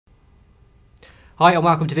Hi and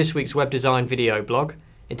welcome to this week's web design video blog.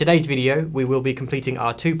 In today's video we will be completing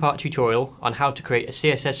our two-part tutorial on how to create a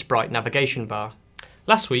CSS Sprite navigation bar.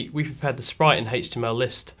 Last week we prepared the Sprite and HTML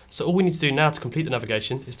list, so all we need to do now to complete the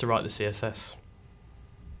navigation is to write the CSS.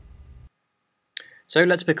 So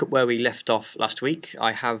let's pick up where we left off last week.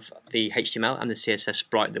 I have the HTML and the CSS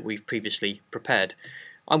Sprite that we've previously prepared.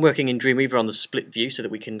 I'm working in Dreamweaver on the split view so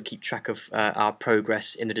that we can keep track of our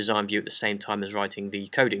progress in the design view at the same time as writing the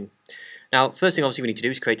coding. Now, first thing obviously we need to do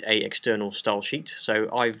is create an external style sheet. So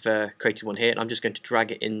I've created one here and I'm just going to drag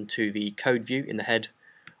it into the code view in the head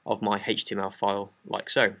of my HTML file like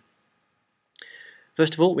so.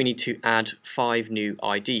 First of all, we need to add 5 new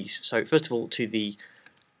IDs. So first of all, to the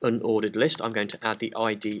unordered list, I'm going to add the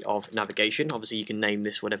ID of navigation. Obviously you can name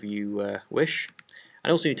this whatever you wish. I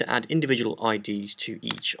also need to add individual IDs to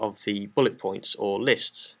each of the bullet points or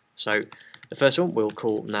lists. So the first one we'll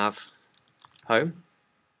call nav home.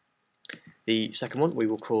 The second one we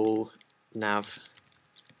will call nav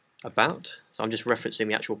about. So I'm just referencing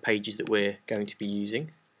the actual pages that we're going to be using.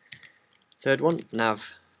 Third one,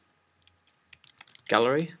 nav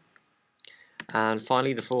gallery. And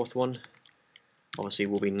finally the fourth one obviously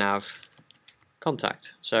will be nav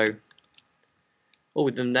contact. So all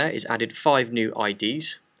we've done there is added 5 new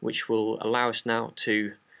IDs, which will allow us now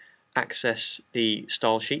to access the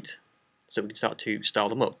style sheet so we can start to style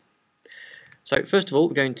them up. So first of all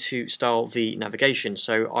we're going to style the navigation.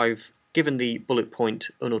 So I've given the bullet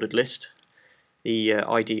point unordered list the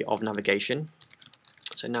ID of navigation.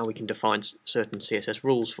 So now we can define certain CSS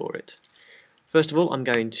rules for it. First of all I'm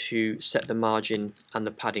going to set the margin and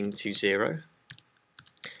the padding to 0.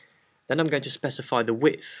 Then I'm going to specify the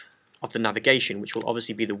width of the navigation, which will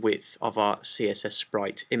obviously be the width of our CSS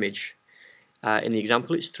Sprite image. In the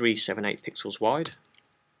example it's 378 pixels wide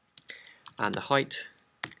and the height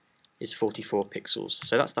is 44 pixels.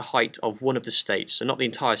 So that's the height of one of the states, so not the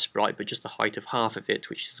entire sprite but just the height of half of it,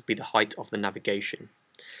 which will be the height of the navigation.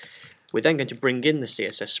 We're then going to bring in the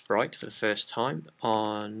CSS Sprite for the first time,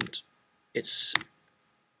 and if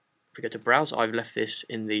we go to browse, I've left this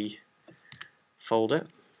in the folder.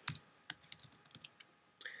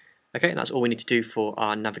 Okay, and that's all we need to do for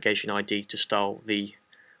our navigation ID to style the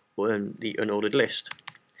unordered list.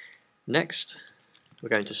 Next we're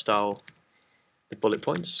going to style the bullet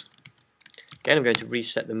points. Again I'm going to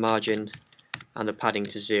reset the margin and the padding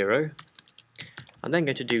to 0. I'm then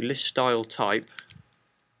going to do list style type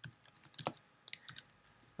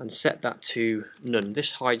and set that to none.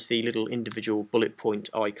 This hides the little individual bullet point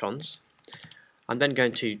icons. I'm then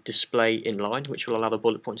going to display inline, which will allow the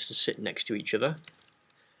bullet points to sit next to each other.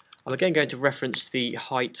 I'm again going to reference the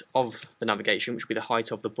height of the navigation, which will be the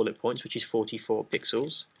height of the bullet points, which is 44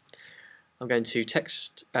 pixels. I'm going to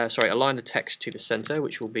align the text to the center,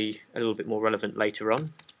 which will be a little bit more relevant later on.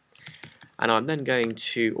 And I'm then going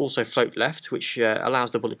to also float left, which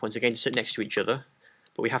allows the bullet points again to sit next to each other,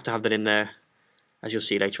 but we have to have that in there, as you'll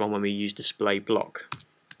see later on when we use display block.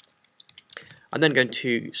 I'm then going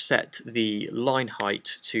to set the line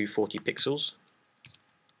height to 40 pixels.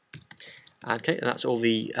 Okay, and that's all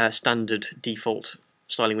the standard default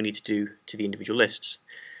styling we need to do to the individual lists.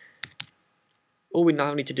 All we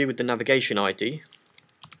now need to do with the navigation ID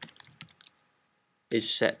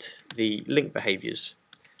is set the link behaviors.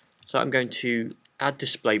 So I'm going to add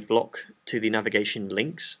display block to the navigation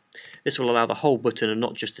links. This will allow the whole button and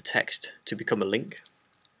not just the text to become a link.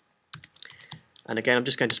 And again I'm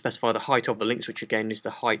just going to specify the height of the links, which again is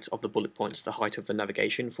the height of the bullet points, the height of the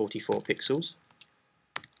navigation, 44 pixels.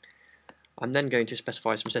 I'm then going to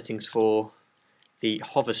specify some settings for the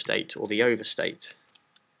hover state or the over state.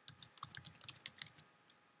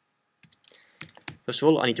 First of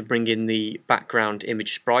all, I need to bring in the background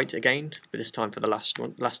image sprite again, but this time for the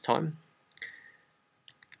last time.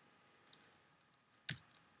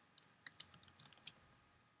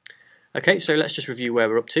 Okay, so let's just review where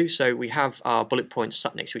we're up to. So we have our bullet points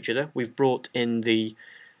sat next to each other. We've brought in the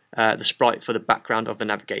sprite for the background of the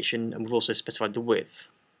navigation, and we've also specified the width.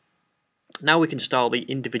 Now we can style the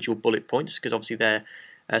individual bullet points, because obviously they're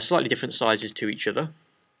slightly different sizes to each other.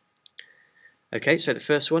 Okay, so the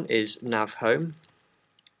first one is nav home,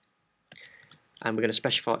 and we're going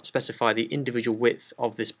to specify the individual width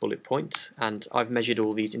of this bullet point, and I've measured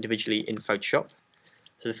all these individually in Photoshop.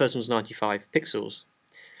 So the first one's 95 pixels.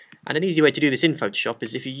 And an easy way to do this in Photoshop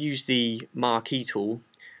is if you use the marquee tool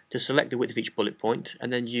to select the width of each bullet point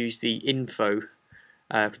and then use the info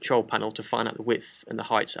control panel to find out the width and the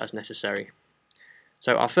heights as necessary.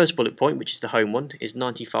 So our first bullet point, which is the home one, is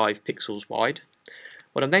 95 pixels wide.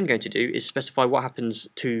 What I'm then going to do is specify what happens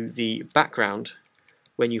to the background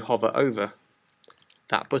when you hover over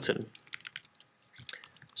that button.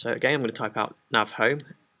 So again, I'm going to type out nav home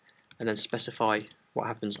and then specify what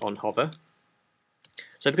happens on hover.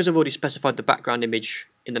 So because I've already specified the background image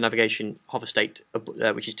in the navigation hover state,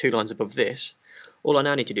 which is 2 lines above this, all I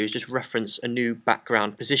now need to do is just reference a new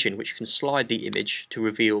background position, which can slide the image to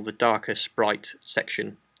reveal the darker sprite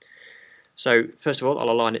section. So first of all, I'll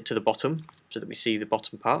align it to the bottom so that we see the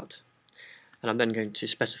bottom part, and I'm then going to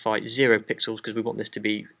specify 0 pixels because we want this to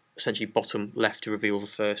be essentially bottom left to reveal the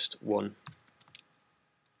first one.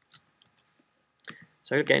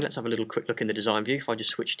 So again, let's have a little quick look in the design view. If I just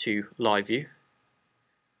switch to live view,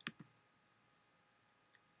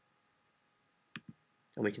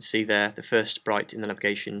 and we can see there the first sprite in the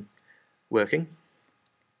navigation working.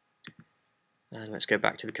 And let's go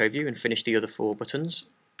back to the code view and finish the other 4 buttons.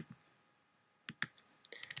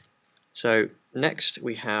 So next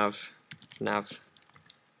we have nav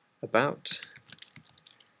about.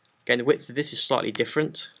 Again, the width of this is slightly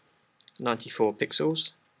different, 94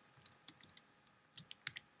 pixels.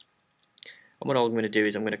 And what I'm going to do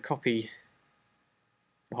is I'm going to copy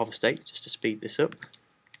the hover state just to speed this up.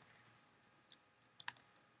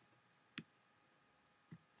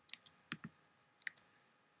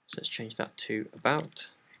 So let's change that to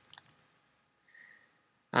about.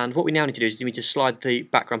 And what we now need to do is we need to slide the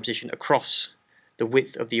background position across the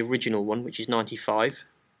width of the original one, which is 95,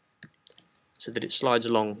 so that it slides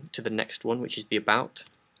along to the next one, which is the about.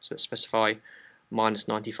 So let's specify minus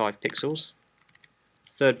 95 pixels.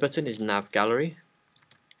 Third button is nav gallery,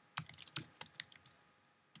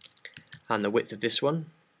 and the width of this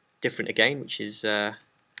one, different again, which is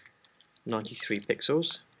 93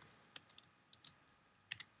 pixels.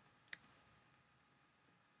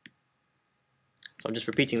 So I'm just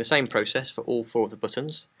repeating the same process for all 4 of the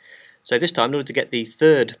buttons. So this time, in order to get the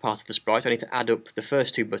third part of the sprite, I need to add up the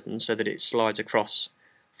first 2 buttons so that it slides across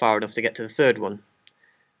far enough to get to the third one.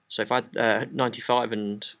 So if I add 95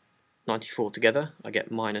 and 94 together, I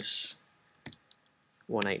get minus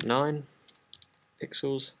 189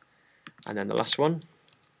 pixels. And then the last one,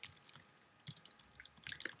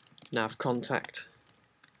 nav contact.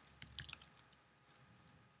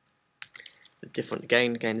 Different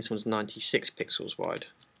again, this one's 96 pixels wide.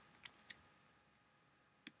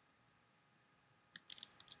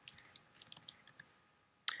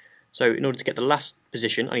 So in order to get the last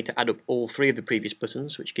position, I need to add up all 3 of the previous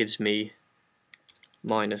buttons, which gives me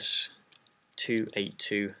minus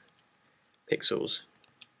 282 pixels.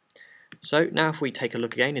 So now if we take a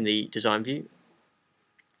look again in the design view, and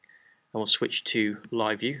we'll switch to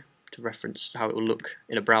live view to reference how it will look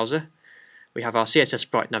in a browser, we have our CSS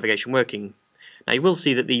Sprite navigation working. Now you will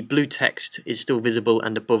see that the blue text is still visible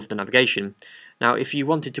and above the navigation. Now if you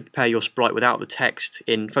wanted to prepare your sprite without the text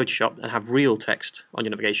in Photoshop and have real text on your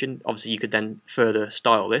navigation, obviously you could then further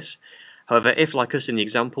style this. However, if like us in the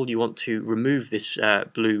example you want to remove this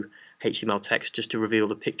blue HTML text just to reveal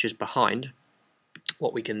the pictures behind,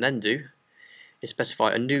 what we can then do is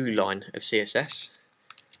specify a new line of CSS.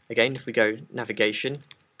 Again, if we go navigation,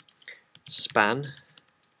 span,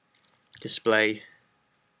 display,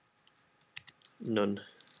 none,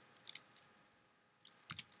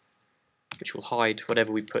 which will hide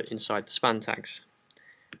whatever we put inside the span tags.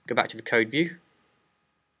 Go back to the code view.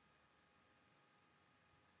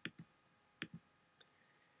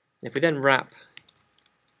 If we then wrap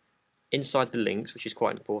inside the links, which is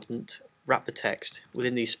quite important, wrap the text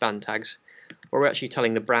within these span tags, what we're actually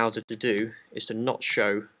telling the browser to do is to not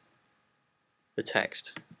show the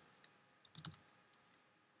text.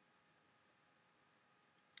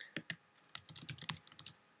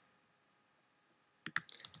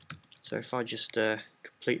 So if I just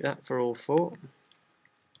complete that for all 4,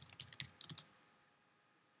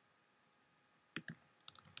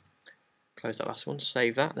 close that last one,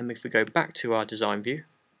 save that, then if we go back to our design view,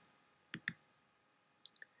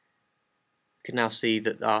 we can now see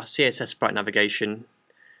that our CSS Sprite navigation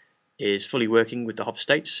is fully working with the hover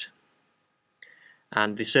states,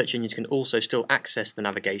 and the search engines can also still access the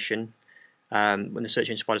navigation when the search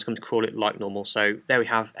engine spiders come to crawl it like normal. So there we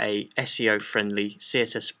have a SEO friendly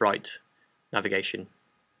CSS Sprite navigation.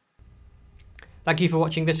 Thank you for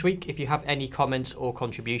watching this week. If you have any comments or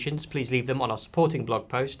contributions, please leave them on our supporting blog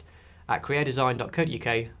post at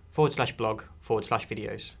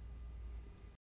creatordesign.co.uk/blog/videos.